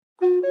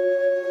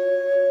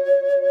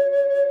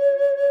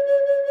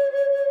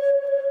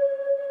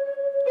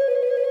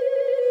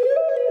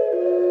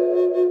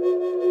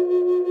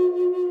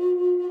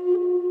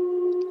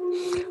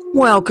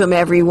Welcome,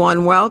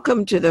 everyone.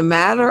 Welcome to the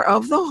Matter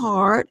of the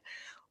Heart,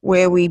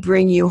 where we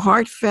bring you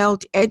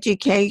heartfelt,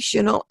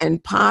 educational,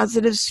 and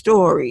positive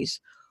stories,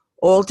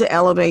 all to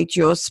elevate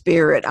your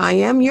spirit. I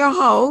am your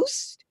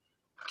host,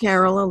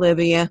 Carol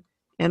Olivia,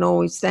 and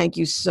always thank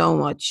you so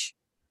much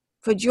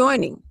for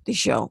joining the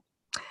show.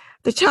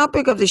 The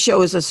topic of the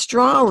show is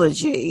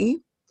astrology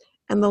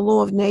and the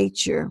law of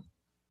nature.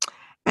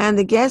 And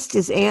the guest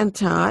is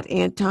Antot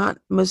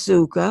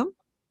Masuka.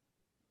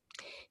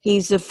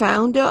 He's the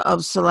founder of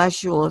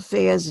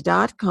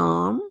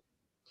celestialaffairs.com.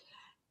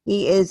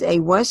 He is a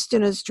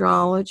Western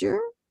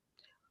astrologer,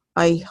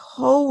 a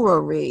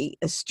horary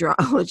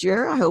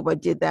astrologer. I hope I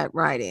did that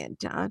right,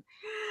 Anton.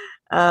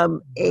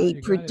 A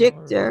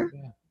predictor,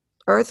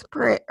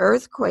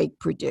 earthquake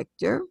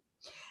predictor.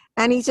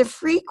 And he's a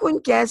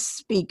frequent guest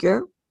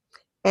speaker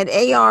at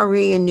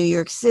A.R.E. in New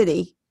York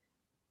City,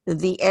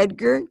 the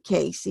Edgar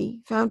Cayce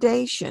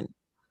Foundation.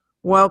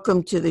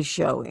 Welcome to the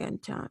show,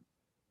 Anton.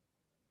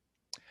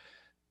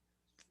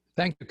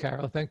 Thank you,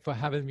 Carol. Thanks for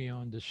having me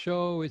on the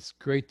show. It's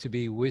great to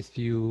be with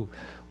you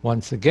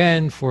once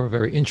again for a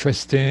very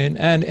interesting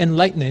and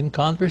enlightening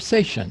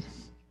conversation.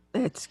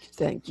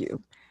 Thank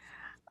you.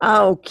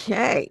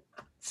 Okay,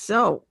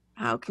 so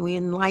how can we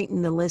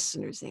enlighten the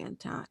listeners,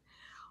 Anton?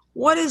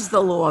 What is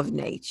the law of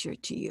nature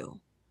to you?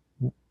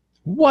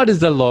 What is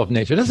the law of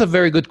nature? That's a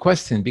very good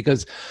question,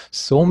 because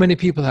so many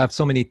people have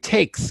so many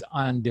takes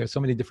on there, so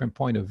many different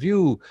point of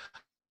view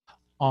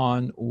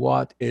on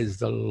what is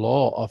the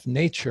law of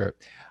nature.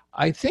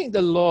 I think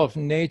the law of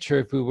nature,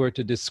 if we were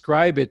to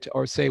describe it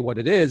or say what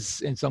it is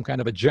in some kind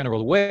of a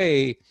general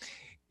way,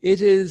 it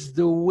is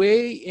the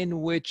way in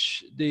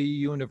which the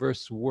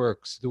universe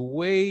works, the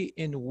way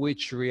in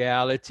which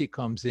reality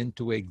comes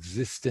into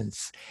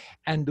existence,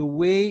 and the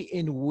way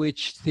in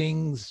which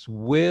things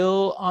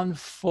will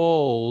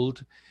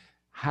unfold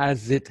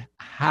as it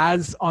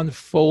has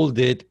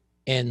unfolded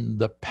in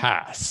the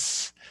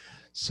past.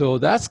 So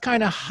that's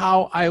kind of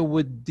how I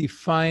would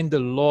define the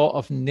law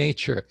of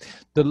nature.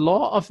 The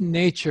law of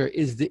nature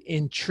is the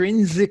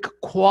intrinsic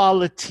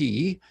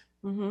quality,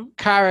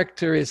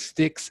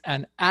 characteristics,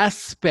 and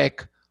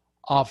aspect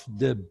of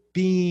the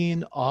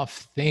being of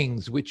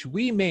things, which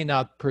we may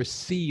not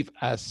perceive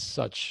as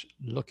such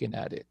looking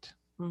at it.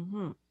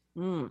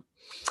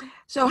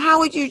 So how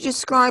would you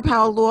describe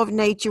how a law of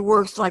nature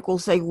works? Like we'll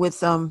say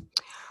with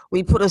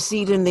we put a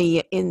seed in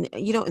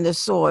the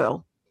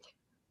soil.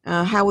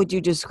 How would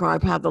you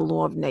describe how the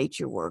law of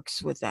nature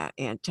works with that,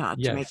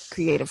 Anton, to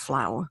create a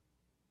flower?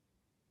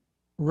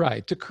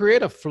 Right. To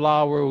create a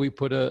flower, we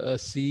put a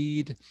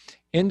seed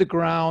in the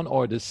ground,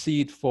 or the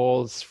seed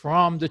falls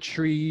from the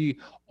tree,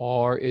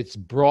 or it's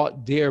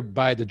brought there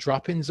by the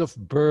droppings of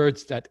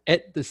birds that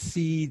ate the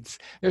seeds.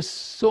 There's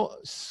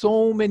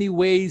so many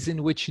ways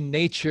in which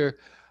nature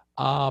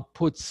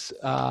puts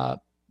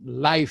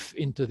life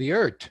into the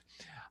earth.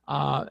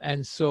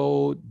 And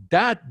so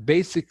that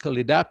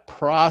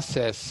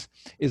process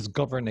is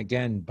governed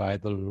again by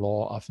the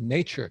law of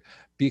nature,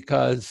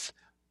 because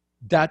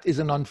that is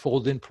an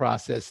unfolding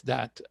process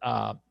that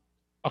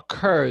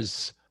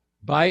occurs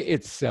by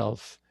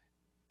itself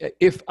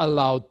if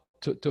allowed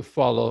to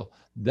follow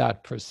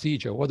that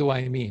procedure. What do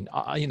I mean?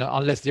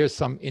 Unless there's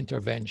some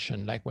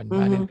intervention, like when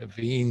man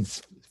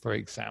intervenes, for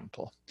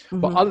example.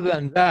 But other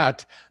than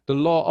that, the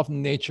law of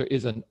nature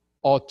is an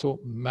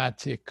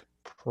automatic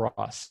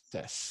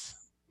process.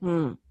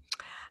 And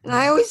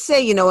I always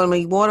say, when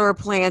we water a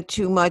plant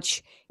too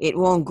much, it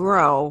won't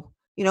grow,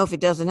 if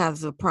it doesn't have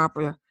the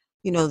proper,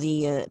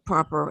 the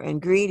proper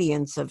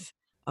ingredients of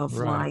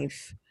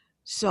life.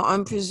 So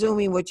I'm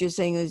presuming what you're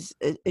saying is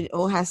it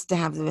all has to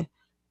have the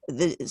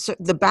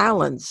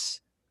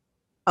balance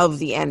of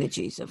the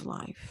energies of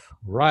life.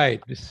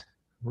 Right.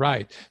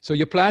 So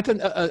you plant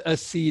a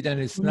seed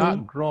and it's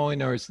not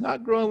growing, or it's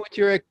not growing with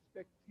your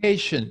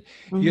expectation.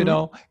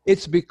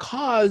 It's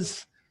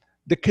because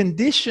the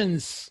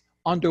conditions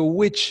under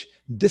which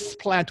this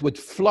plant would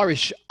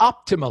flourish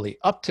optimally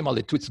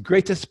to its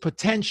greatest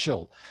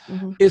potential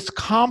is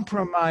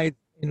compromised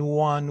in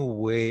one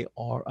way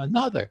or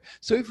another.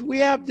 So if we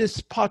have this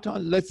pot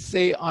on, let's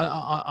say, in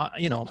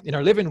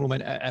our living room,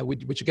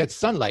 which gets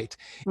sunlight,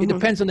 it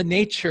depends on the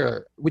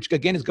nature, which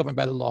again is governed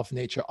by the law of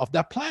nature of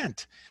that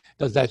plant.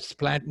 Does that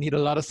plant need a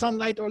lot of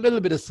sunlight or a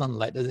little bit of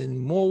sunlight? Does it need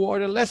more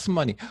water, less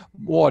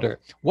water?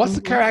 What's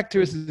the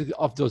characteristics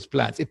of those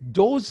plants? If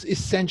those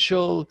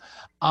essential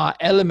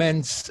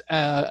elements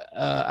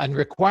and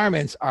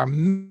requirements are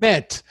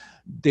met,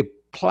 the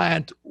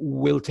plant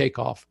will take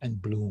off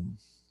and bloom.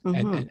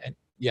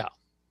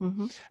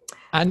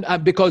 And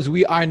because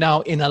we are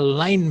now in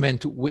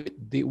alignment with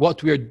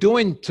what we are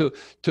doing to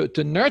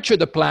nurture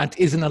the plant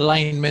is in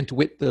alignment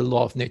with the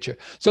law of nature.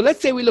 So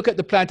let's say we look at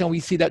the plant and we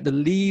see that the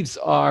leaves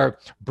are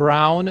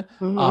brown.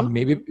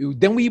 Maybe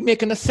then we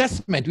make an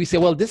assessment. We say,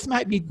 well, this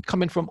might be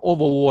coming from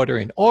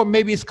overwatering, or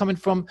maybe it's coming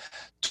from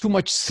too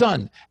much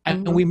sun,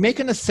 and we make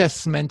an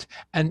assessment,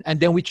 and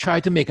then we try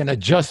to make an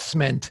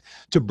adjustment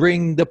to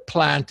bring the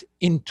plant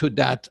into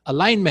that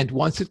alignment.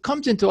 Once it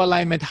comes into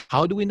alignment,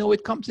 how do we know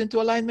it comes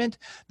into alignment?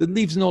 The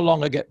leaves no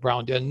longer get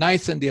brown. They're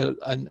nice, and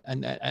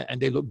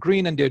they look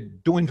green, and they're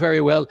doing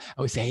very well.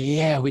 And we say,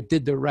 yeah, we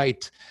did the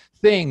right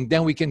thing.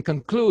 Then we can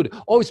conclude,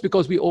 oh, it's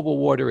because we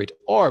overwater it,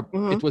 or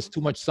it was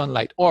too much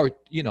sunlight, or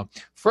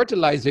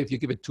fertilizer, if you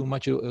give it too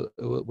much, it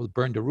will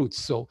burn the roots.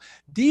 So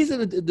these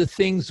are the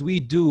things we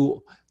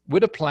do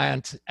with a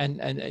plant, and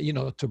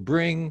to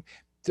bring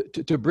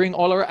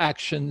all our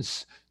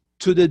actions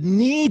to the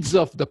needs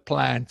of the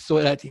plant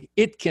so that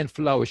it can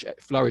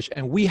flourish,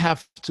 and we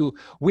have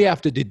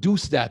to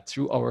deduce that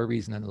through our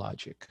reason and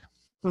logic.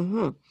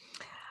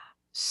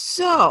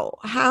 So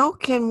how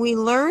can we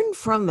learn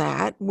from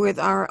that with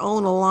our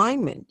own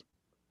alignment?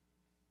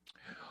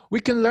 We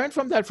can learn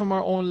from that from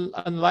our own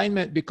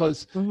alignment,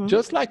 because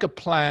just like a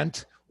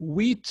plant,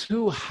 we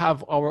too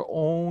have our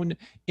own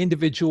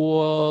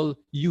individual,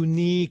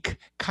 unique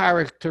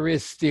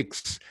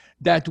characteristics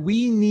that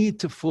we need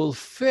to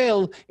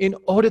fulfill in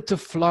order to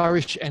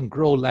flourish and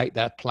grow like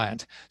that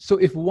plant. So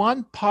if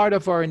one part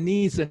of our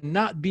needs are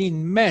not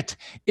being met,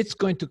 it's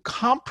going to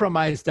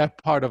compromise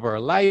that part of our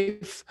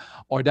life,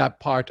 or that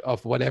part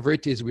of whatever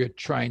it is we're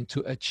trying to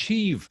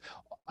achieve.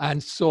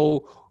 And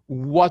so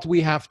what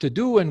we have to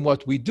do, and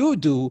what we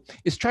do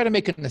is try to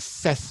make an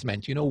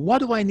assessment. What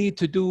do I need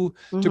to do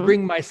to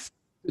bring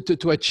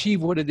to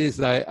achieve what it is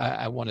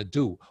I want to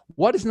do?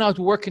 What is not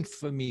working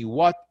for me?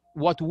 What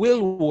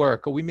will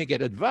work? Or we may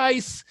get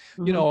advice,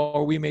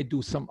 or we may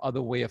do some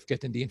other way of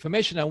getting the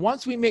information. And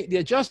once we make the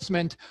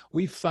adjustment,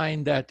 we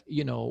find that,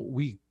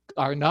 we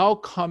are now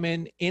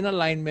coming in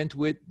alignment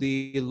with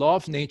the law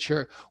of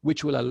nature,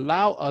 which will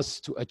allow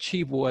us to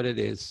achieve what it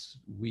is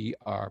we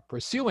are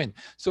pursuing.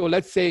 So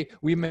let's say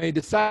we may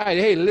decide,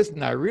 hey,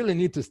 listen, I really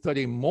need to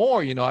study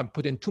more. I'm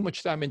putting too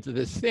much time into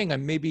this thing.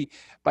 And maybe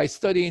by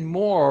studying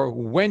more,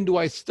 when do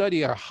I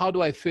study, or how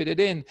do I fit it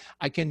in?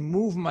 I can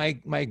move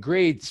my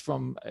grades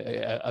from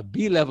a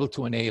B level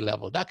to an A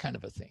level, that kind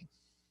of a thing.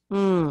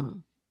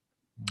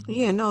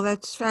 Yeah, no,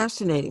 that's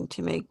fascinating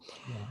to me.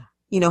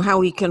 Yeah. How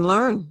we can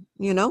learn,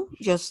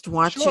 just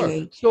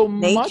watching So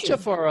nature. much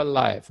of our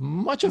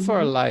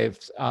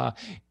lives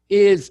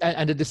is,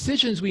 and the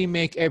decisions we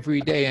make every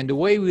day and the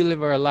way we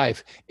live our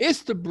life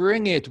is to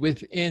bring it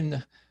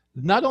within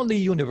not only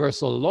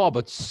universal law,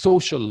 but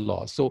social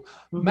law. So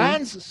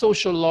man's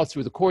social law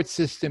through the court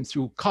system,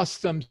 through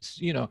customs,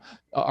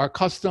 our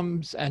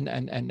customs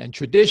and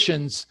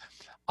traditions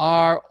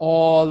are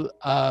all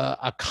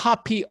a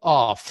copy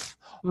of,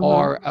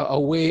 or a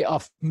way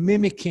of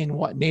mimicking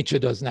what nature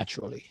does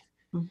naturally.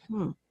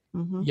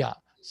 Yeah.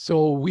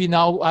 So we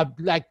now have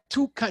like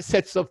two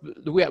sets of,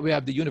 we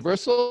have the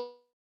universal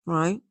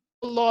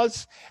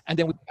laws, and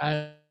then we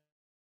have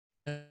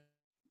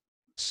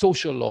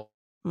social law.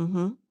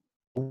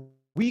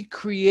 We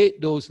create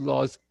those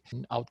laws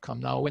and outcome.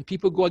 Now, when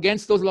people go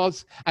against those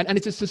laws, and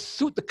it's just to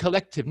suit the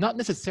collective, not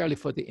necessarily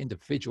for the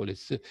individual,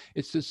 it's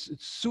to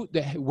suit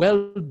the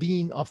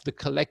well-being of the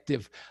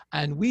collective.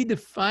 And we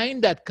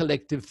define that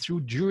collective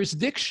through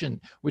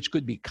jurisdiction, which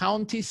could be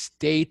county,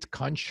 state,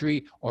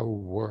 country, or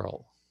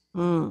world.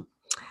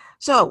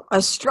 So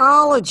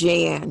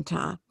astrology,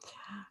 Anton,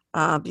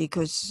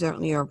 because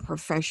certainly you're a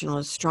professional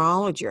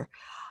astrologer.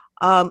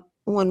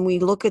 When we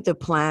look at the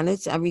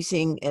planets,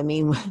 everything,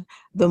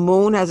 the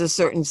moon has a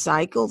certain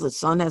cycle, the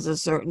sun has a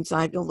certain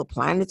cycle, the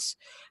planets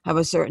have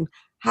a certain.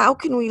 How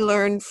can we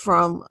learn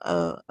from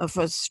of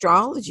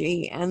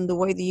astrology and the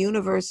way the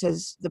universe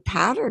has, the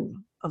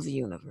pattern of the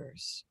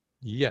universe?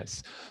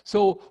 Yes.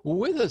 So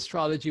with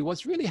astrology,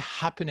 what's really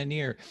happening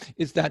here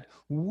is that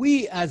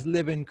we as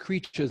living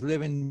creatures,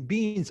 living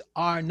beings,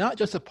 are not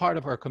just a part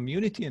of our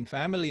community and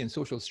family and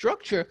social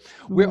structure,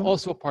 we're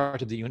also a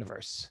part of the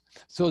universe.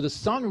 So the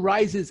sun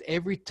rises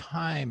every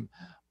time,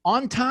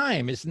 on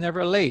time, it's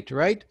never late,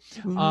 right?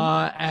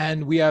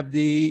 And we have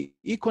the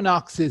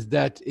equinoxes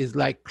that is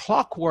like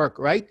clockwork,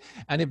 right?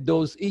 And if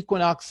those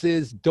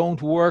equinoxes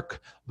don't work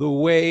the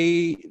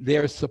way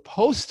they're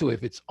supposed to,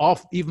 if it's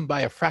off even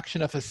by a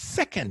fraction of a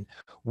second,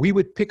 we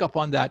would pick up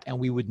on that, and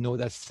we would know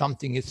that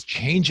something is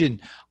changing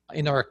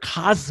in our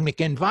cosmic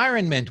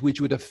environment,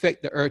 which would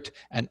affect the earth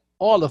and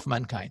all of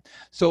mankind.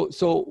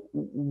 So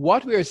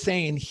what we're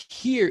saying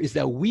here is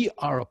that we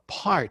are a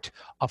part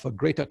of a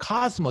greater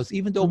cosmos,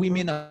 even though we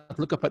may not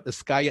look up at the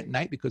sky at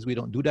night because we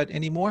don't do that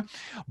anymore.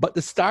 But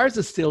the stars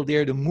are still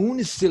there, the moon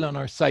is still on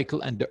our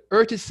cycle, and the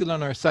earth is still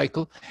on our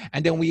cycle.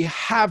 And then we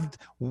have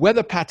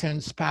weather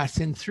patterns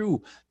passing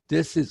through.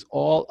 This is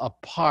all a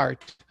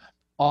part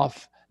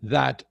of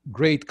that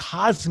great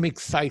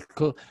cosmic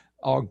cycle,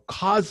 our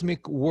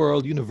cosmic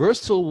world,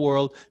 universal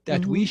world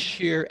that we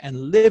share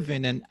and live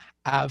in and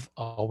have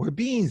our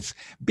being.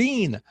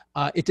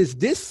 It is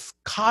this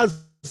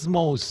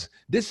cosmos,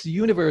 this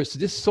universe,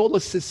 this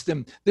solar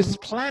system, this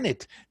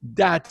planet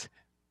that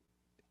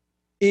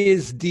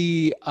is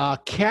the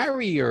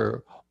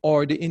carrier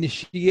or the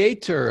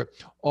initiator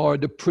or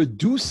the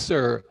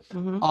producer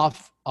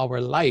of our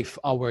life,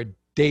 our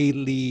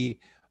daily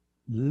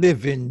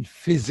living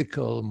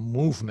physical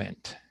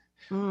movement.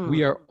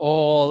 We are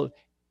all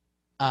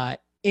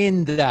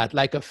in that,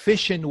 like a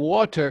fish in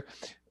water.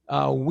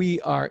 We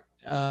are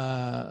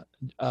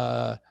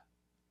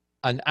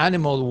an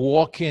animal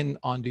walking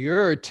on the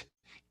earth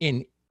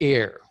in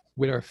air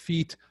with our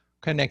feet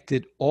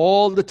connected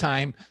all the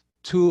time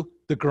to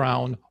the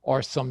ground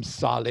or some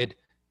solid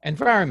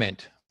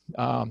environment,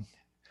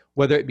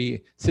 whether it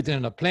be sitting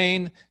on a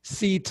plane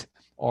seat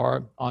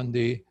or on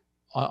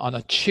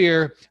a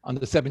chair on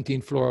the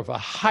 17th floor of a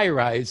high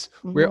rise.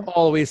 We're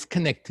always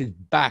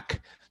connected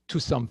back to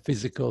some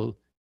physical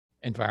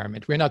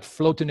environment. We're not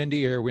floating in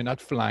the air, we're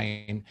not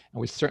flying, and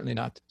we're certainly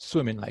not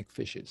swimming like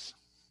fishes.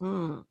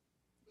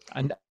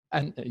 And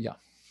yeah.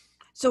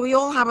 So we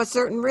all have a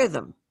certain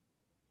rhythm.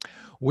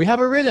 We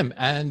have a rhythm,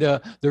 and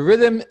the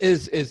rhythm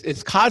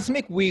is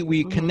cosmic.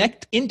 We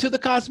connect into the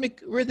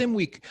cosmic rhythm.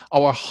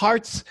 Our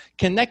hearts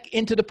connect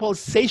into the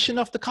pulsation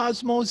of the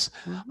cosmos.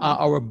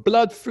 Our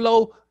blood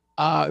flow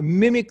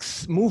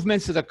mimics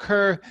movements that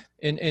occur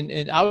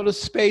in outer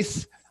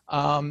space,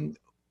 and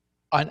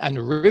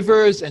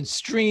rivers and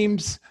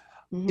streams.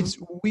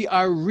 We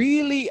are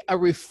really a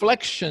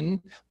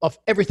reflection of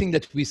everything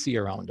that we see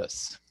around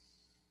us.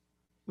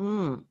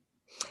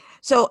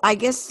 So I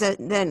guess that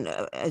then,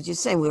 as you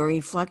say, we're a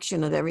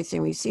reflection of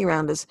everything we see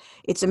around us.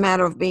 It's a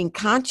matter of being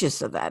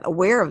conscious of that,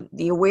 aware of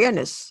the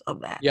awareness of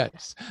that.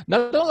 Yes.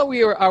 Not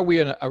only are we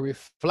a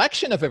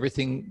reflection of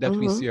everything that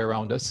we see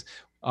around us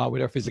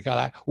with our physical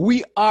eye,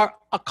 we are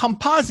a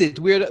composite.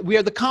 We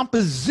are the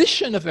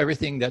composition of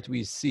everything that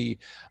we see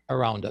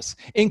around us,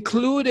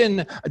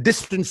 including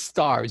distant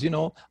stars.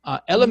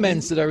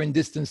 Elements that are in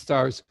distant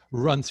stars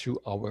run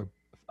through our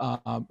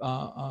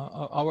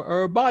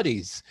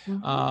bodies.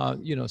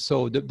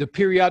 So the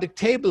periodic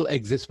table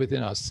exists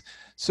within us.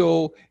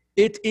 So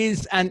it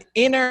is an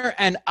inner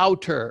and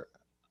outer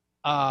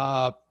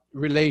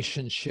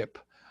relationship.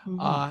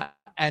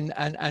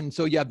 And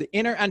so you have the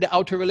inner and the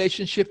outer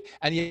relationship,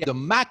 and you have the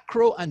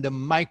macro and the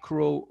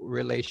micro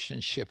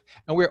relationship,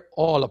 and we're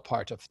all a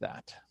part of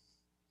that.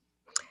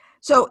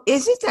 So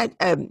is it that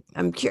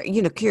I'm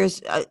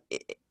curious?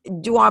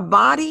 Do our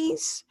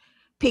bodies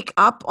pick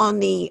up on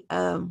the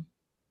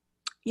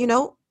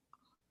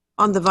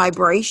on the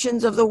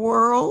vibrations of the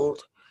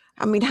world?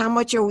 I mean, how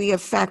much are we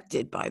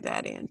affected by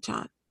that,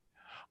 Antot?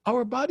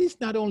 Our bodies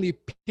not only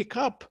pick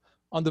up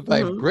on the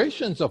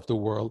vibrations of the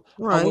world,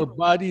 right. Our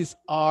bodies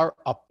are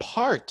a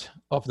part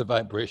of the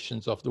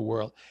vibrations of the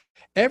world.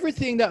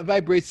 Everything that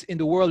vibrates in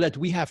the world that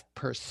we have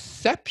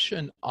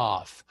perception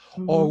of,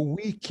 or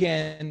we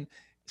can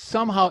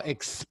somehow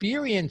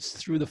experience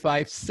through the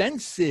five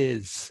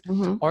senses,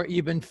 or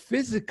even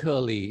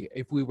physically,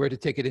 if we were to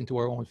take it into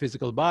our own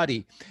physical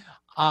body,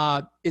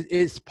 it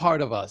is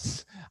part of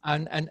us.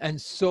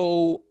 And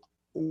so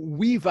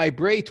we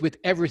vibrate with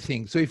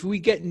everything. So if we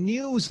get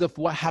news of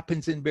what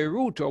happens in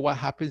Beirut, or what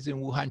happens in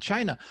Wuhan,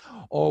 China,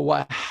 or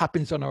what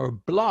happens on our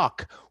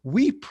block,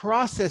 we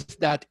process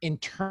that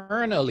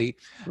internally,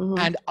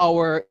 and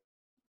our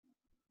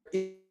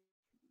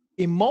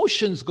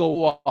emotions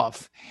go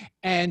off,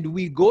 and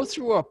we go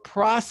through a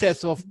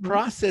process of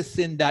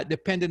processing that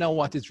depending on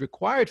what is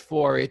required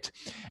for it.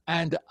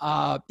 And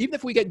even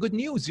if we get good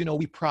news,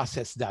 we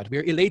process that.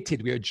 We're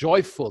elated, we're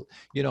joyful,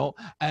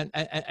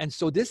 and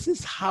so this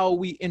is how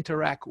we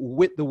interact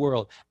with the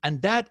world. And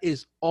that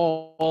is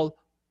all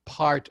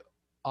part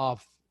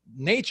of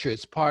nature.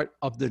 It's part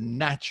of the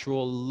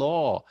natural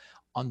law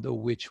under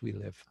which we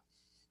live.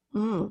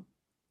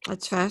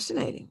 That's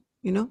fascinating,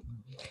 Yeah.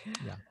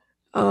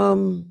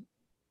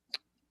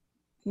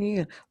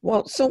 Yeah.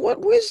 Well, so what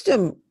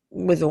wisdom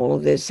with all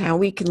of this, how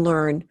we can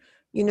learn,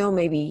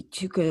 maybe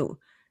to,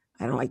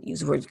 I don't like to use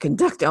the word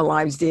conduct our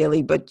lives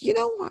daily, but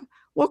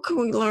what can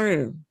we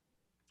learn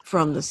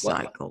from the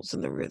cycles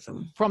and the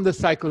rhythm? From the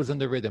cycles and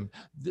the rhythm.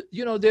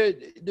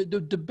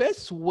 The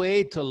best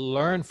way to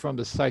learn from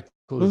the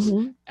cycles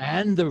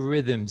and the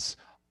rhythms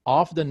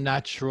of the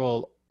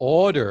natural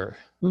order,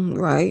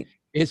 right,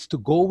 is to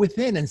go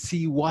within and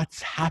see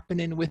what's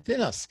happening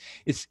within us.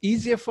 It's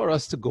easier for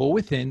us to go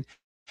within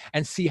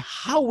and see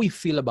how we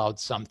feel about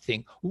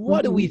something.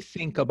 What do we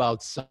think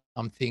about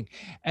something?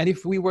 And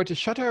if we were to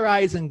shut our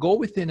eyes and go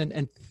within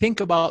and think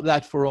about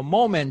that for a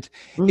moment,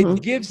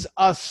 it gives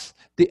us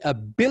the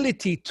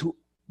ability to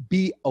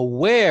be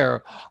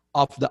aware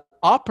of the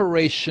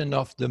operation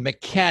of the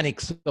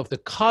mechanics of the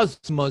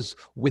cosmos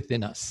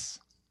within us.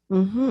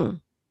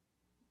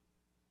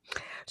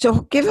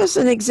 So give us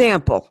an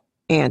example,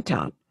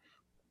 Antot.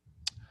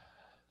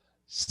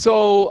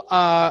 So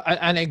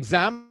an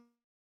example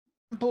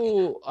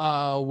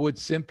would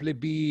simply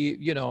be,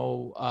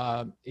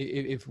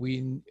 if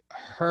we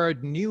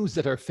heard news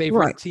that our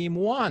favorite team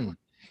won.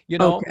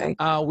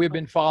 We've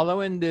been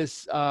following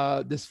this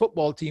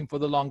football team for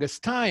the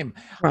longest time.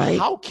 Right.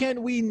 How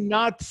can we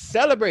not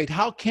celebrate?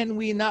 How can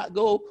we not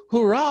go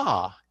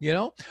hurrah?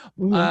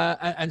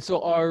 And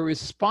so our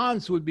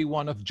response would be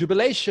one of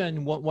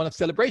jubilation, one of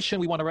celebration.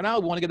 We want to run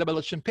out. We want to get a bottle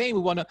of champagne.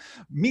 We want to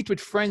meet with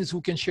friends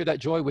who can share that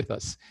joy with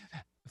us.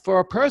 for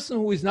a person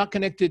who is not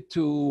connected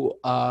to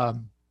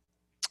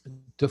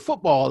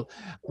football,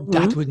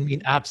 that would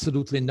mean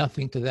absolutely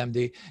nothing to them.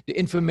 The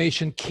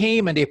information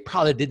came and they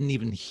probably didn't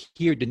even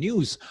hear the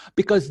news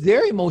because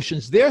their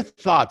emotions, their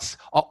thoughts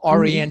are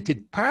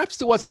oriented perhaps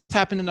to what's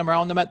happening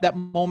around them at that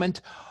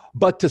moment,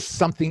 but to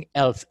something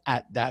else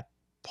at that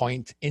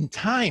point in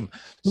time.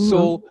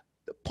 So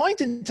the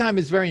point in time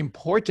is very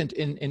important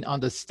in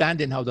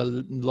understanding how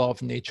the law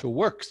of nature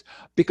works,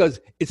 because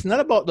it's not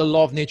about the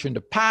law of nature in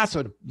the past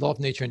or the law of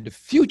nature in the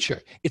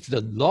future. It's the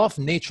law of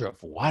nature of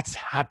what's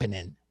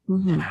happening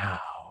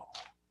now.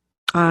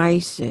 I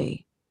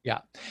see. Yeah.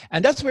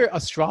 And that's where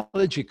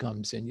astrology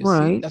comes in. You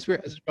see, that's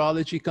where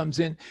astrology comes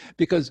in,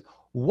 because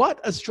what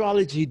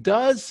astrology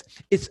does,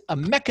 it's a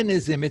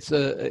mechanism, it's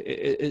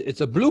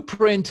a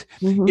blueprint,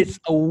 it's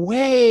a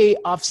way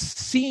of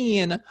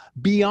seeing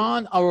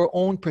beyond our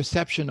own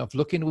perception of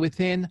looking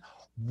within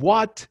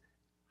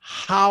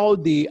how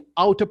the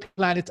outer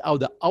planets, how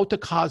the outer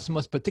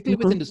cosmos,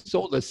 particularly within the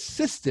solar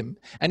system,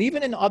 and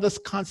even in other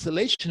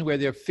constellations where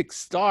they're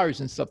fixed stars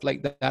and stuff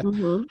like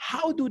that,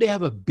 how do they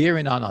have a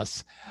bearing on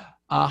us?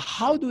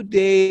 How do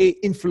they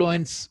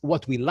influence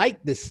what we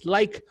like,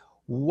 dislike,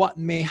 what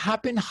may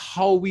happen,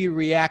 how we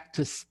react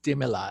to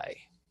stimuli?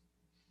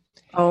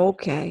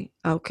 Okay.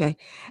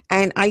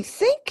 And I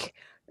think,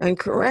 and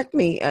correct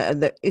me,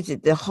 is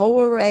it the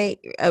horary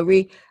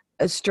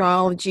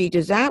astrology?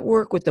 Does that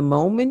work with the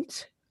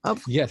moment?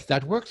 Yes,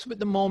 that works with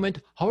the moment.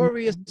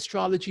 Horary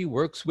astrology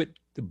works with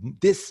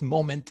this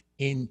moment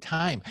in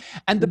time.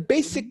 And the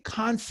basic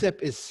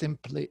concept is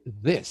simply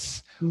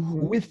this.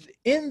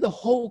 Within the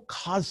whole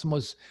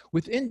cosmos,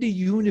 within the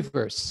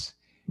universe,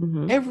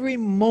 every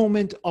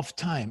moment of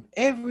time,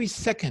 every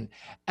second,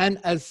 and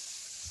as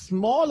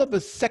small of a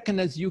second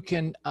as you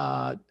can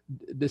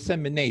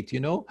disseminate,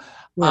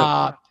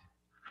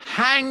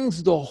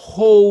 hangs the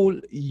whole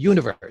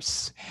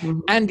universe.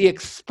 And the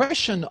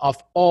expression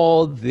of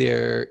all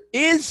there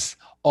is,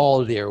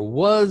 all there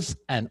was,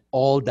 and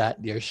all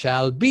that there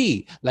shall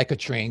be, like a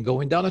train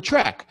going down a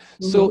track.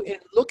 So in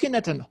looking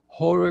at an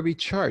horary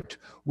chart,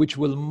 which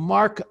will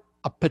mark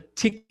a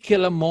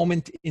particular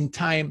moment in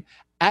time,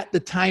 at the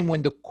time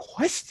when the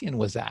question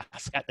was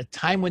asked, at the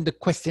time when the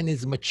question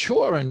is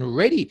mature and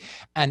ready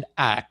and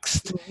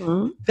asked,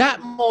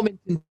 that moment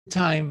in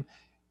time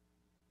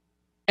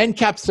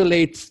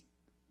encapsulates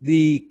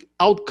the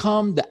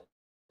outcome, the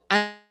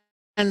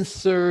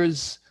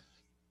answers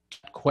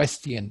to that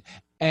question.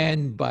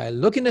 And by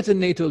looking at a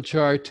natal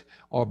chart,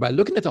 or by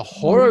looking at a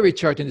horary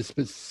chart in a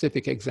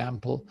specific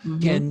example,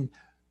 can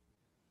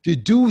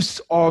deduce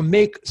or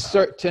make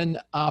certain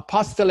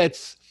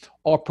postulates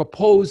or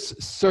propose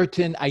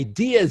certain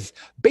ideas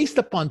based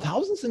upon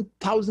thousands and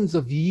thousands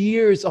of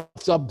years of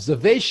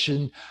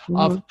observation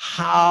of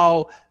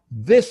how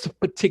this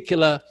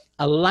particular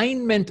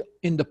alignment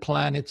in the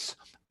planets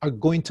are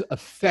going to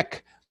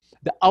affect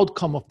the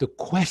outcome of the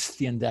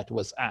question that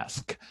was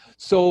asked.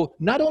 So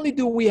not only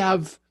do we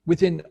have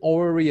within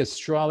horary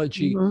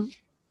astrology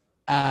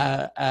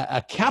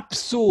a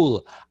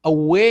capsule, a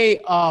way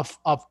of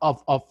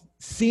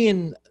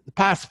seeing the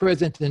past,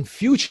 present, and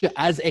future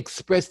as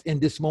expressed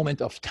in this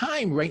moment of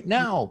time right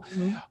now,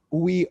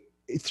 we,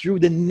 through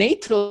the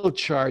natal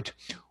chart,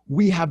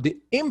 we have the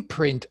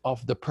imprint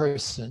of the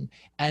person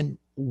and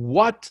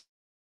what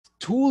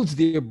tools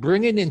they're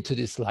bringing into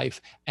this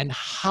life and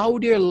how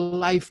their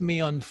life may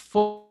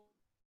unfold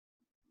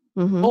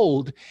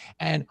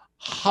and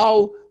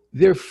how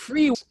their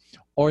free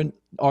or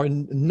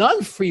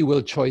non-free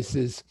will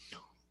choices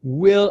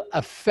will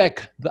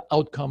affect the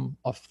outcome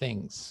of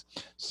things.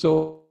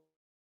 So,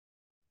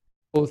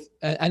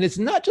 and it's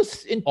not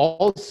just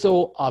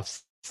also of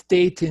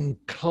stating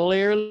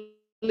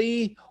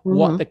clearly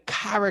what the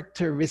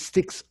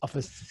characteristics of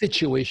a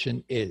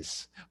situation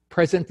is,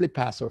 presently,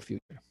 past, or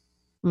future.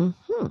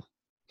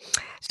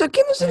 So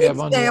give us an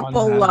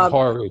example of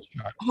horror.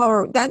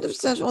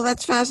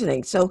 That's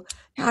fascinating. So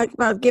how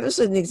about give us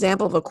an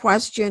example of a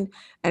question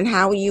and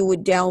how you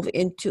would delve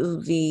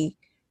into the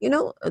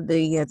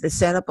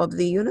setup of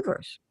the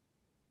universe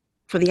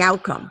for the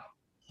outcome.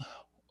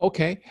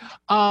 Okay.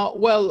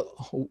 Well,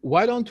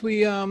 why don't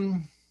we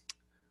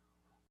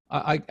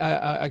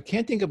I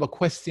can't think of a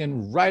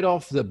question right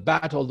off the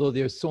bat, although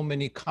there's so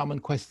many common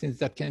questions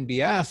that can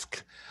be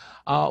asked.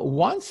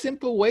 One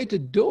simple way to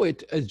do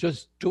it is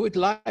just do it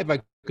live. I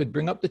could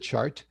bring up the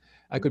chart,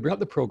 I could bring up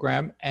the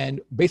program,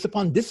 and based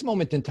upon this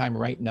moment in time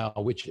right now,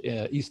 which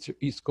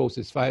East Coast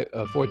is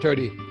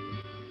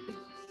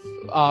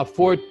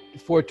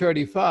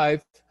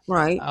 4:35,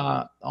 right,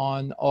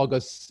 on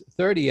August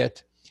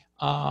 30th,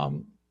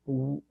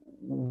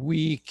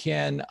 we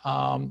can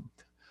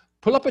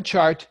pull up a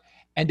chart,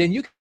 and then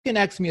you can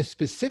ask me a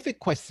specific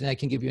question. I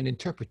can give you an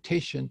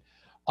interpretation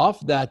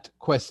of that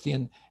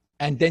question,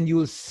 and then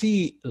you'll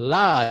see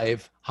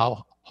live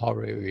how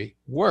horary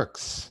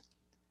works.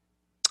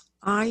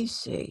 I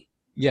see.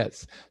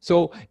 Yes.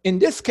 So in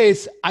this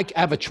case, I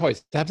have a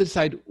choice. I have to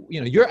decide,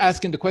 you're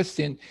asking the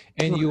question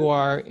and you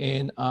are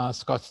in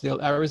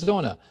Scottsdale,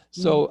 Arizona.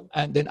 So,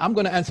 and then I'm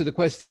going to answer the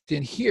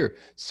question here.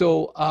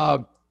 So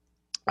I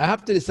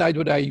have to decide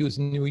whether I use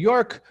New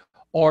York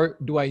or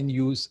do I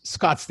use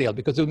Scottsdale,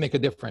 because it will make a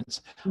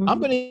difference. I'm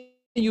going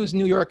to use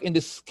New York in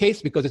this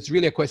case because it's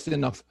really a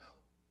question of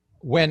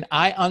when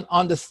I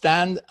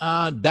understand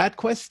that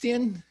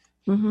question,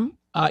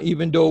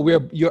 even though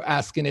you're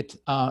asking it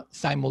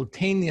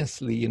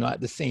simultaneously, at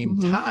the same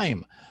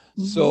time.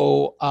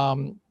 So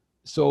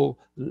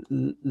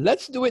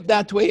let's do it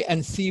that way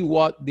and see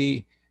what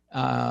the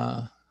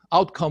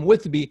outcome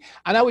would be.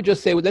 And I would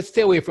just say, let's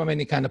stay away from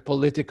any kind of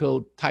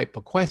political type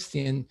of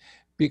question,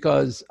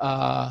 because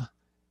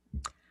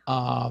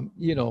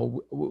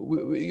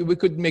we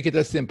could make it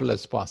as simple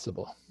as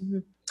possible.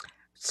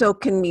 So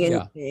can we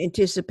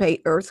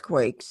anticipate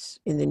earthquakes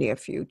in the near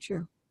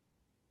future?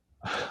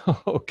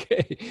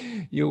 Okay,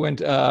 you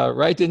went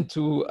right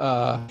into.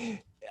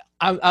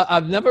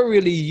 I've never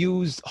really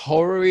used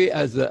horary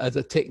as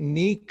a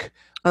technique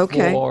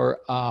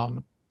for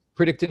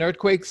predicting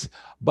earthquakes,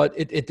 but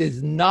it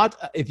is not.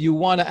 If you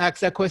want to ask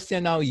that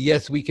question now,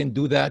 yes, we can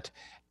do that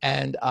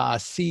and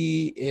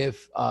see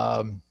if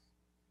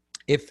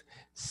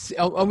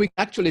we can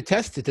actually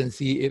test it and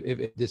see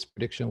if this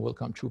prediction will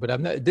come true. But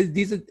I'm not.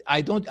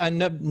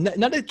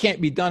 None of it can't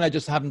be done. I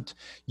just haven't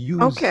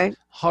used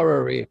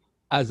horary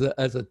as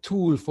a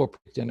tool for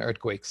predicting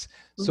earthquakes.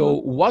 So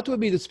what would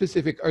be the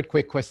specific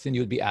earthquake question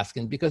you'd be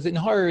asking? Because in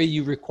horary,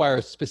 you require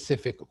a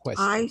specific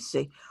question. I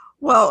see.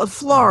 Well,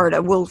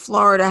 Florida, will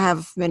Florida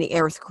have many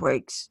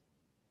earthquakes?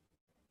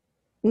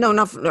 No,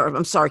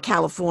 I'm sorry,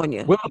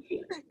 California. Well,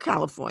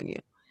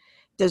 California.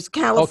 Does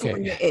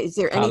California, is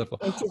there any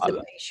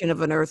anticipation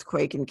of an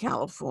earthquake in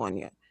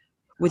California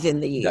within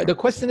the year? The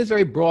question is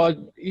very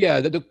broad. Yeah.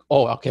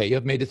 You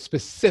have made it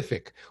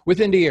specific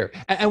within the year.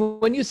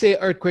 And when you say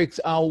earthquakes,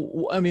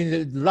 I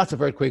mean, lots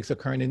of earthquakes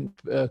occurring in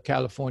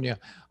California.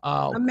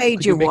 A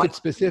major make one. It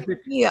specific?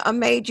 Yeah, a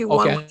major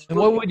one. And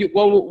what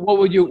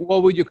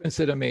would you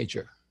consider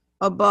major?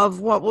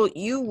 Above what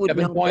you would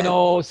 7.0,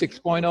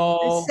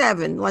 6.0?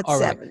 7. Let's All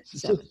right. 7.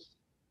 7.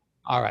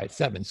 All right,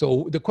 7.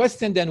 So the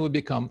question then would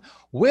become,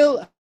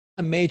 will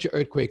a major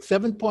earthquake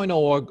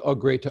 7.0 or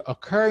greater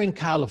occur in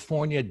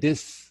California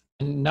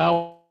and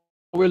now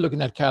we're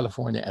looking at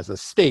California as a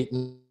state,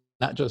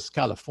 not just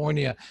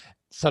California,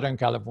 Southern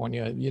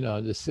California,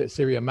 the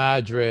Sierra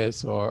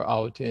Madres, or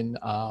out in,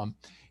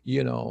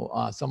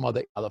 some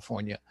other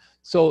California.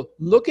 So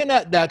looking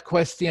at that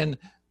question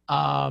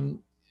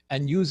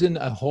and using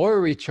a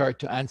horary chart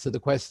to answer the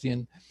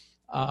question,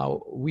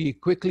 we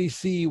quickly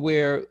see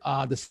where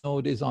the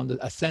node is on the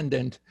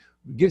ascendant,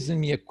 gives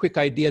me a quick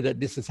idea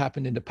that this has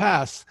happened in the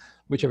past,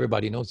 which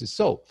everybody knows is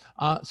so.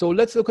 So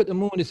let's look at the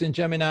moon. It's in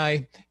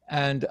Gemini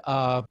and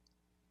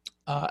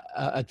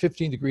at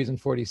 15 degrees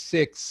and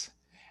 46.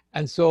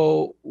 And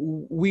so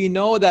we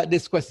know that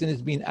this question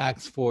is being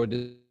asked for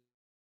the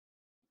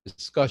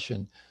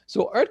discussion.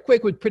 So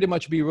earthquake would pretty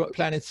much be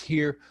planets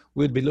here.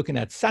 We'll be looking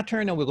at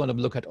Saturn, and we're going to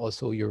look at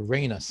also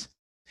Uranus.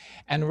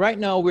 And right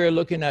now we're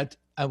looking at,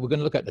 and we're going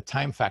to look at the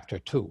time factor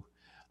too.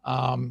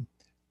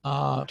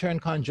 Saturn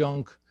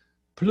conjunct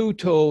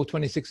Pluto,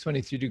 26,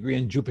 23 degree,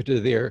 and Jupiter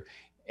there,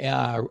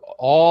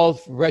 all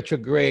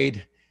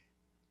retrograde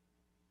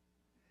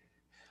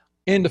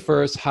in the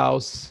first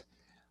house.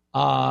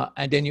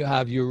 And then you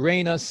have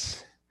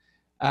Uranus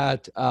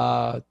at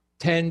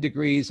 10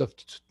 degrees of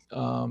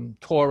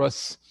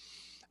Taurus,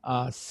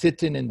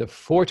 sitting in the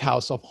fourth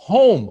house of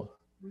home.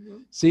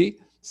 See?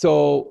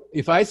 So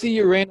if I see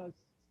Uranus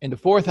in the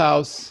fourth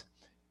house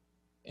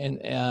in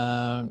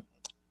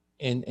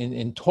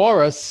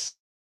Taurus,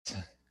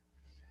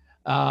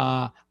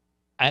 and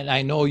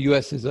I know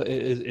U.S. is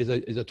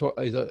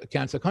a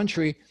Cancer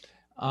country,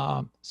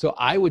 so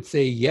I would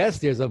say yes.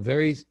 There's a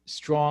very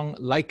strong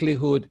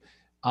likelihood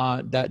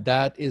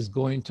that is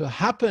going to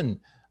happen.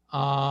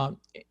 Now,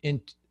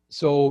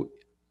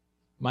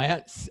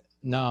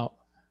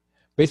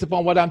 based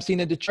upon what I'm seeing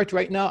in the chart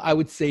right now, I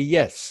would say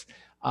yes.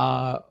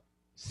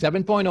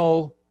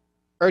 7.0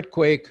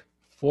 earthquake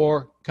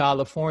for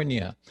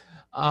California.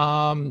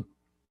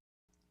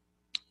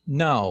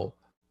 Now,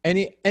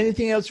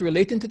 anything else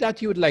relating to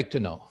that you would like to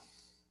know?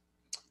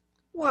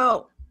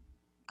 Well,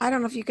 I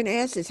don't know if you can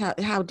ask this.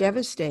 How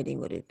devastating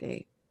would it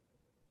be?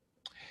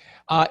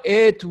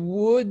 It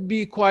would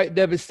be quite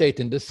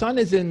devastating. The sun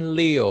is in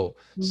Leo,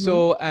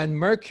 so, and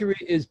Mercury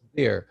is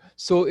there.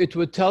 So it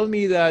would tell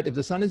me that if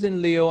the sun is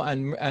in Leo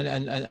and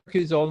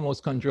Mercury is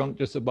almost conjunct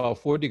just about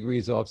 4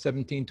 degrees off,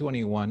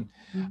 1721,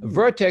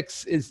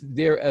 vertex is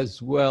there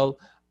as well.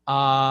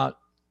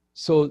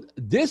 So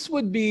this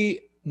would be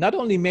not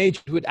only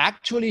major, it would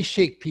actually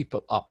shake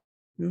people up.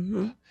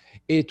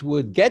 It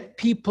would get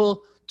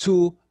people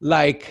to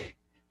like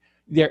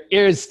their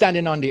ears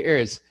standing on their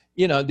ears.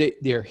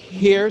 Their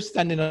hair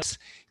standing up,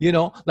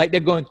 like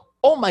they're going,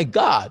 oh my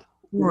God,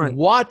 Right.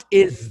 what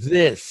is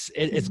this?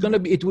 It's going to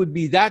be, it would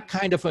be that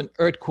kind of an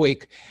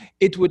earthquake.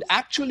 It would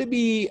actually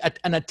be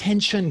an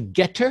attention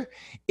getter.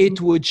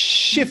 It would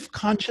shift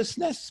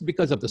consciousness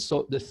because of the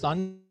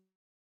sun.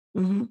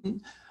 Mm-hmm.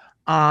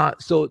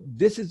 So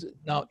this is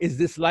now, is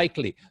this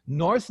likely?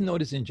 North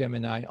Node is in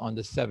Gemini on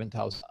the 7th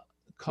house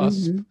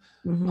cusp.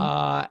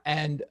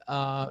 And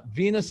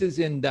Venus is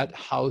in that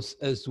house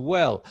as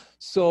well.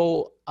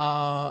 So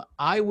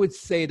I would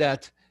say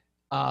that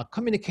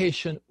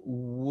communication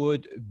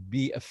would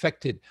be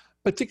affected,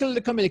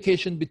 particularly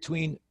communication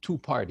between two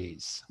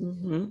parties.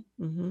 Well,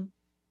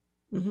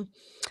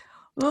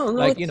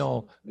 Like,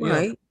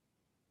 right.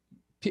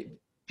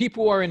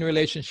 People who are in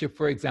relationship,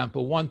 for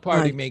example, one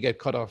party may get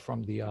cut off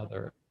from the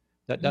other.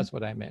 That's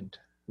what I meant.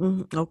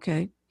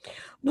 Okay.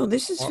 No,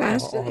 this is Or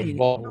fascinating.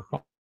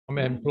 from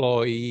an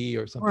employee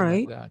or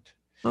something like that.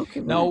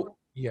 Okay. Now,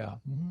 yeah.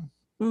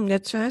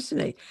 That's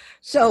fascinating.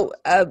 So,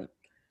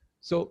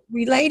 So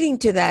relating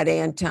to that,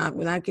 Anton,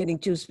 without getting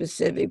too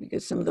specific,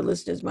 because some of the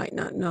listeners might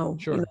not know.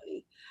 Sure.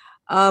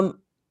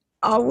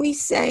 Are we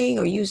saying,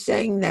 are you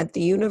saying that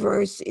the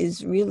universe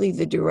is really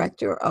the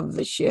director of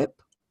the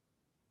ship?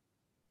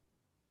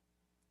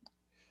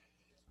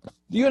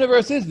 The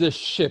universe is the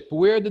ship.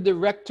 We're the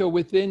director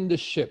within the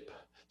ship.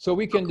 So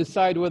we can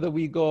decide whether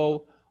we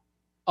go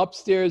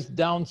upstairs,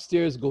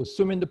 downstairs, go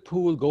swim in the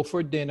pool, go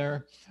for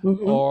dinner,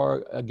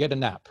 or get a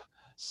nap.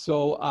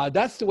 So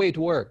that's the way it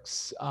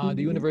works.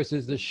 The universe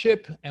is the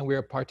ship and we're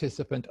a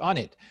participant on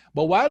it.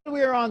 But while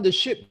we're on the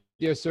ship,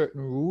 there are certain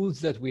rules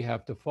that we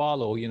have to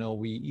follow.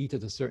 We eat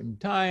at a certain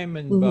time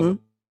and blah,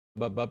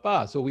 blah, blah,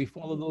 blah. So we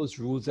follow those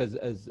rules as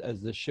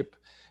the ship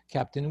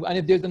captain. And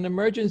if there's an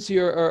emergency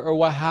or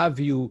what have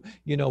you,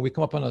 we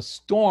come up on a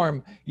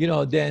storm,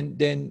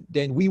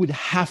 then we would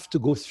have to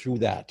go through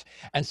that.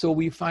 And so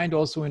we find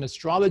also in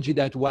astrology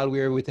that while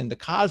we're within the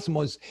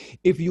cosmos,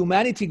 if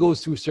humanity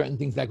goes through certain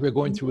things like we're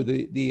going through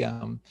the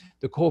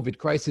COVID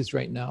crisis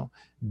right now,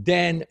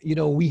 then,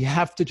 we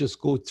have to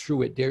just go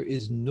through it. There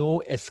is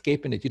no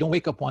escaping it. You don't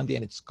wake up one day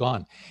and it's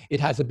gone.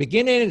 It has a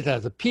beginning, it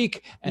has a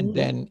peak, and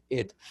then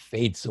it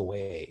fades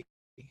away.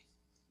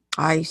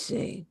 I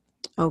see.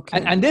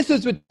 Okay. And this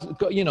is with,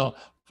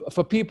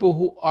 for people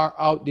who are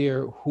out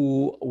there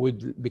who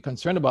would be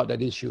concerned about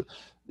that issue,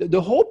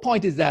 the whole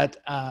point is that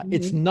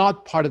it's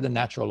not part of the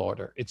natural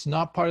order. It's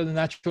not part of the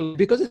natural,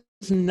 because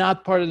it's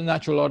not part of the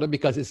natural order,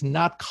 because it's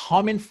not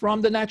coming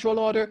from the natural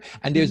order,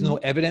 and there's no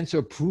evidence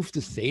or proof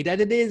to say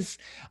that it is,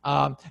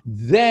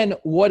 then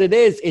what it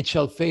is, it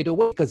shall fade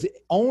away, because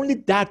only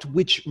that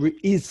which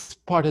is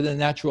part of the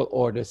natural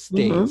order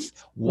stays.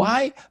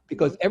 Why?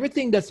 Because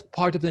everything that's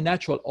part of the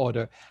natural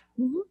order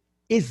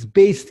is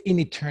based in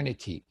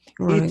eternity.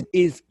 Right. It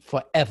is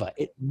forever.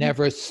 It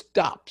never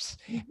stops.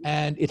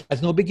 And it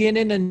has no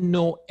beginning and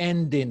no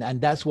ending.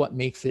 And that's what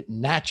makes it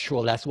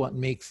natural. That's what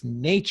makes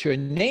nature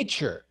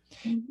nature.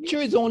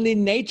 Nature is only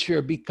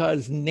nature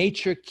because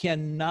nature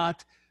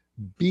cannot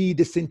be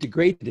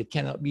disintegrated. It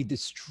cannot be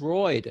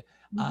destroyed.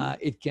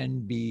 It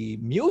can be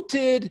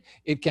muted.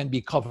 It can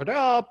be covered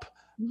up.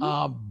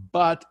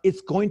 But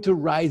it's going to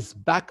rise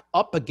back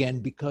up again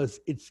because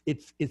its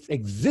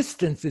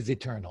existence is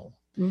eternal.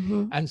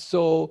 And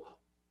so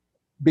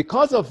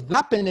because of that,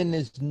 happening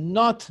is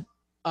not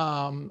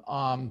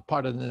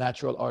part of the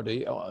natural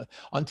order.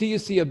 Until you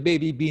see a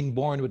baby being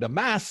born with a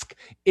mask,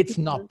 it's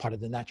not part of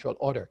the natural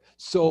order.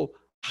 So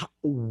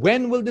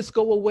when will this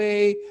go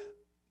away?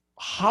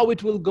 How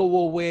it will go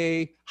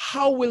away?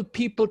 How will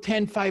people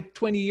 10, 5,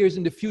 20 years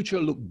in the future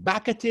look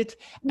back at it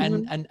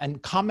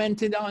and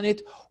commented on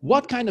it?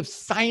 What kind of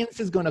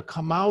science is going to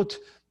come out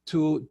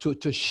to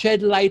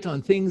shed light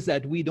on things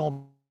that we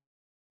don't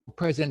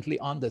presently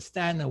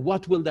understand, and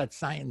what will that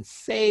science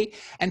say,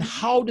 and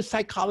how the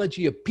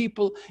psychology of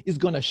people is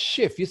going to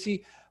shift? You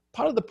see,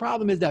 part of the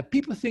problem is that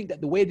people think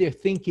that the way they're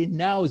thinking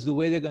now is the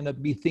way they're going to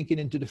be thinking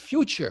into the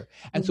future.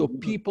 And so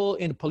people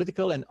in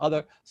political and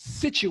other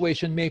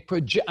situation may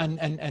project,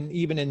 and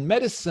even in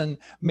medicine,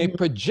 may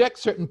project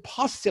certain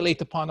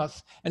postulate upon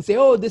us and say,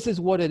 oh, this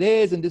is what it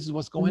is and this is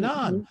what's going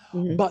on.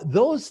 But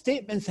those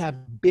statements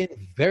have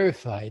been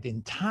verified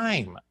in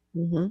time.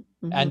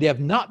 And they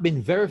have not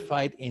been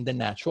verified in the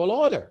natural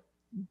order.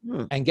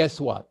 And guess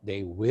what?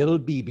 They will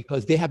be,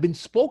 because they have been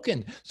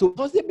spoken. So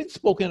because they've been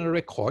spoken, a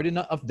recording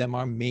of them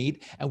are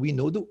made, and we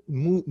know the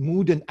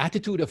mood and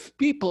attitude of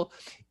people,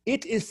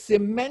 it is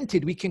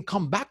cemented. We can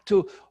come back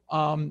to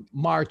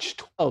March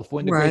 12th,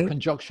 when the Great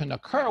Conjunction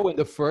occurred, when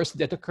the first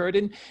death occurred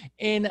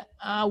in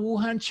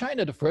Wuhan,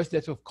 China. The first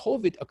death of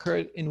COVID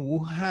occurred in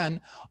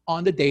Wuhan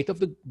on the date of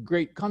the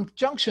Great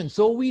Conjunction.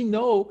 So we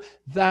know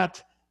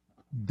that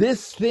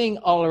this thing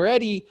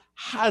already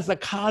has a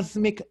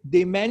cosmic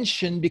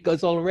dimension,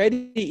 because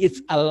already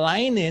it's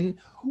aligning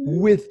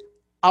with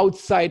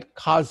outside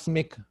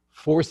cosmic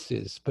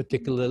forces,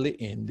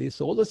 particularly in the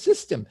solar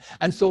system.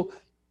 And so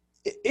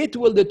it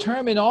will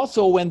determine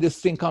also when this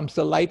thing comes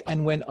to light,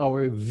 and when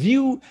our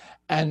view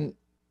and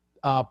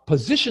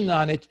position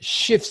on it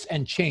shifts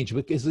and change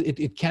because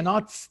it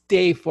cannot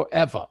stay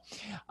forever.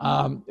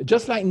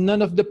 Just like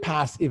none of the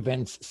past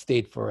events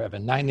stayed forever.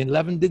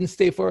 9/11 didn't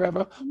stay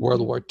forever.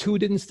 World War II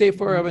didn't stay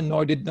forever,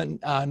 nor did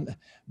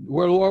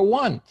World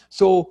War I.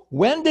 So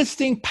when this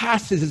thing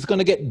passes, it's going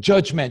to get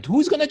judgment.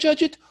 Who's going to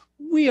judge it?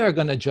 We are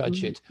going to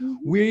judge it.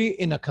 We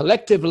in a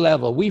collective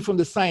level, we from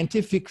the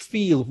scientific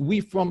field, we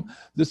from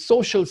the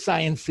social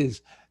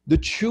sciences, the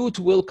truth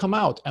will come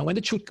out. And when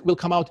the truth will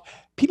come out,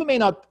 people may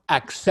not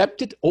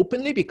accept it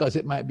openly because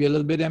it might be a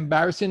little bit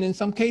embarrassing in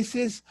some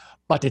cases,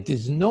 but it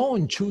is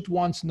known. Truth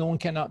once known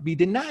cannot be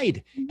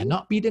denied, and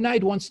not be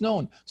denied once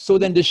known. So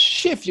then the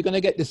shift, you're going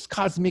to get this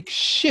cosmic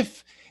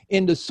shift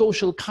in the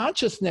social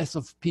consciousness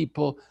of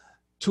people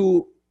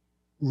to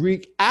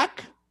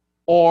react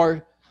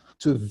or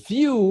to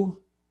view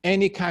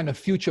any kind of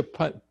future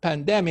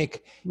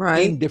pandemic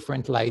in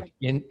different light,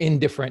 in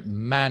different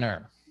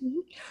manner,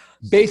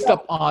 based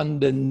upon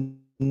the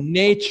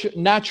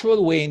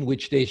natural way in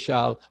which they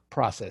shall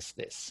process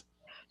this.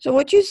 So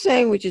what you're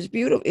saying, which is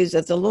beautiful, is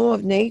that the law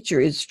of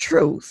nature is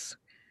truth,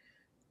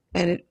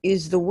 and it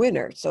is the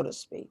winner, so to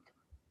speak,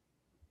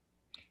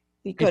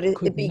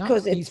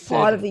 because it's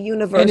part of the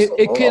universal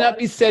it law. cannot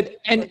be said,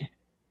 and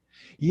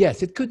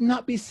yes, it could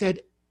not be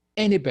said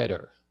any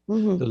better.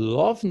 The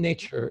law of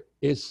nature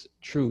is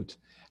truth,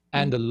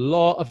 and the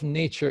law of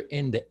nature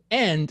in the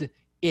end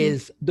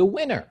is the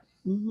winner.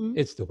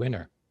 It's the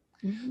winner.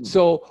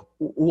 So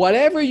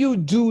whatever you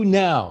do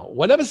now,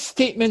 whatever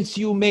statements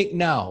you make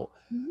now,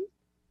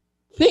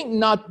 think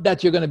not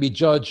that you're going to be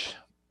judged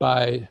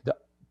by the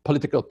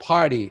political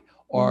party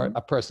or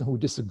a person who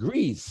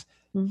disagrees.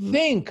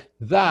 Think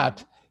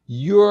that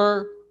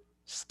your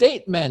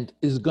statement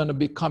is going to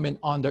be coming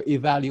under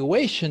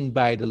evaluation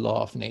by the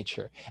law of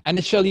nature, and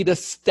it shall either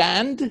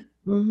stand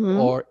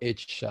or it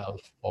shall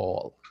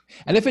fall.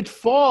 And if it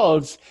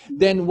falls,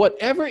 then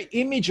whatever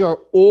image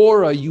or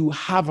aura you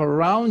have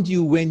around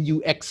you when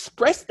you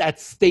express that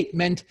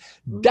statement,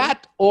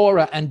 that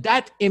aura and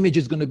that image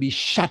is going to be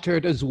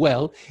shattered as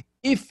well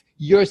if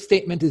your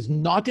statement is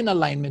not in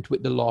alignment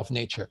with the law of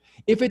nature.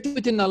 If it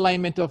is in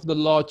alignment of the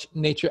law of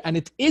nature and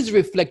it is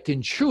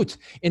reflecting truth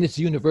in its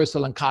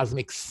universal and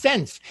cosmic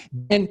sense,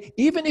 then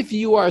even if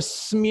you are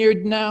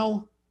smeared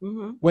now,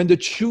 when the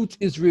truth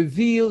is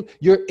revealed,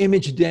 your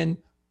image then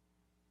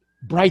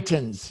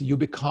brightens. You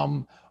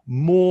become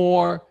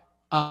more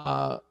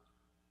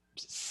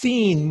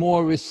seen,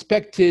 more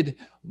respected,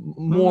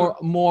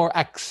 more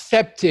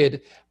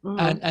accepted,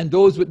 and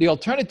those with the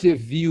alternative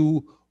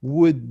view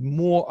would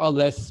more or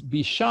less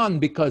be shunned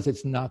because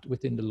it's not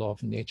within the law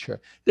of nature.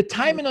 The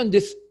timing on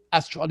this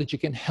astrology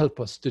can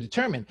help us to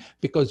determine,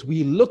 because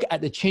we look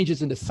at the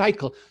changes in the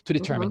cycle to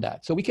determine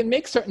that. So we can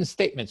make certain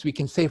statements. We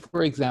can say,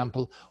 for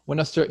example, when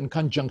a certain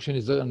conjunction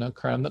is going to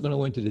occur, I'm not going to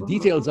go into the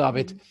details of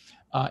it,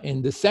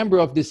 in December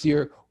of this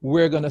year,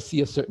 we're going to see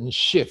a certain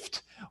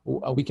shift.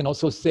 We can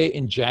also say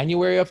in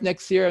January of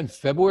next year and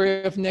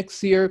February of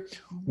next year,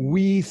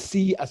 we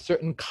see a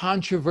certain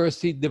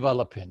controversy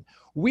developing.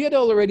 We had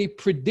already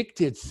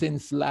predicted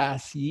since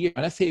last year,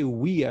 and I say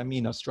we, I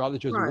mean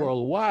astrologers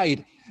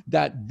worldwide,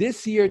 that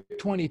this year,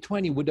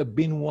 2020, would have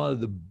been one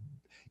of the,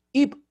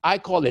 I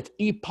call it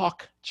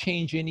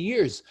epoch-changing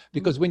years,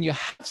 because when you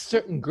have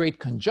certain great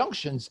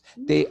conjunctions,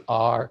 they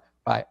are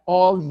by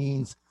all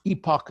means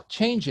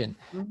epoch-changing.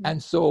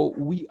 And so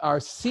we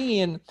are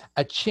seeing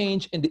a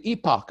change in the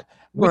epoch,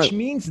 which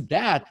means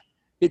that,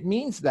 it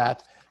means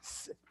that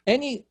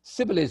any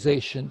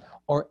civilization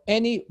or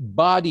any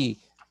body,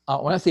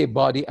 when I say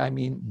body, I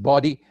mean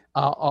body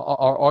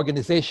or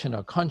organization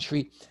or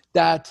country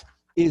that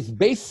is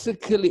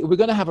basically, we're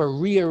going to have a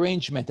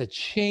rearrangement, a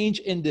change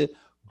in the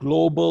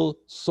global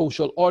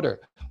social order.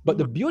 But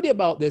the beauty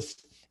about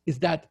this is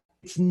that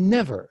it's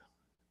never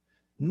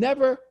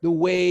the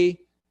way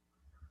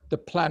the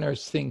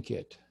planners think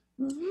it.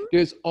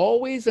 There's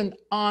always an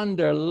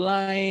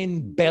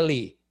underlying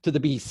belly to the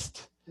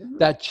beast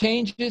that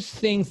changes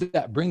things,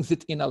 that brings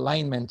it in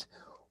alignment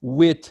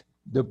with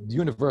the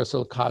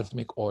universal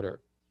cosmic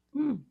order.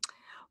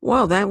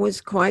 Well, that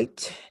was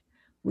quite,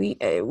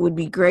 it would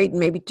be great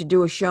maybe to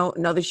do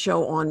another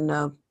show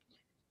on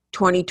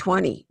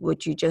 2020,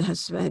 which you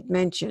just had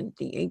mentioned,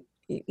 the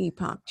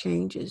epoch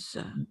changes.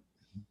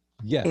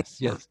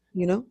 Yes.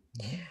 You know?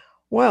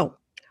 Well,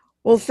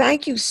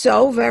 thank you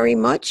so very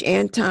much,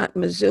 Antot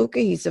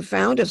Masuka. He's the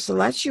founder of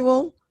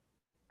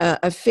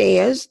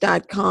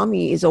celestialaffairs.com.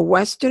 He is a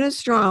Western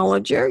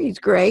astrologer. He's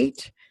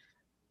great.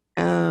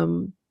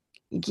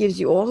 He gives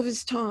you all of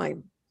his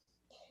time,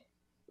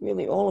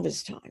 really all of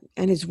his time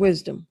and his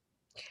wisdom.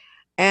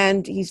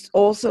 And he's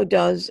also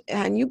does,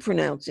 and you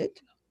pronounce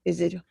it, is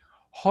it?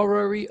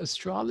 Horary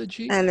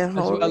astrology, and as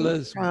well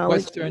as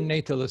Western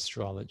natal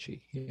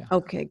astrology. Yeah.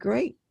 Okay,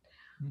 great.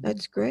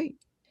 That's great.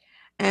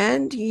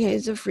 And he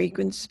is a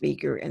frequent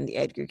speaker in the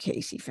Edgar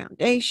Cayce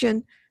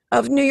Foundation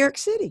of New York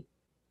City.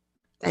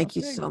 Thank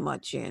you so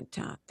much,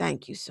 Antot.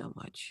 Thank you so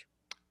much.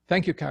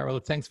 Thank you, Carol.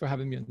 Thanks for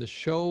having me on the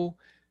show.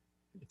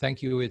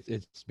 Thank you.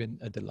 It's been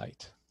a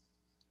delight.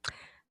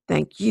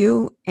 Thank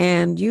you.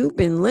 And you've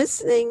been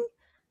listening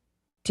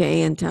to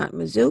Antot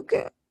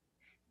Masuka,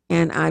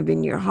 and I've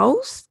been your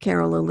host,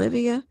 Carol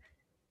Olivia,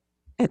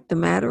 at The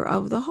Matter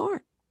of the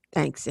Heart.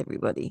 Thanks,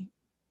 everybody.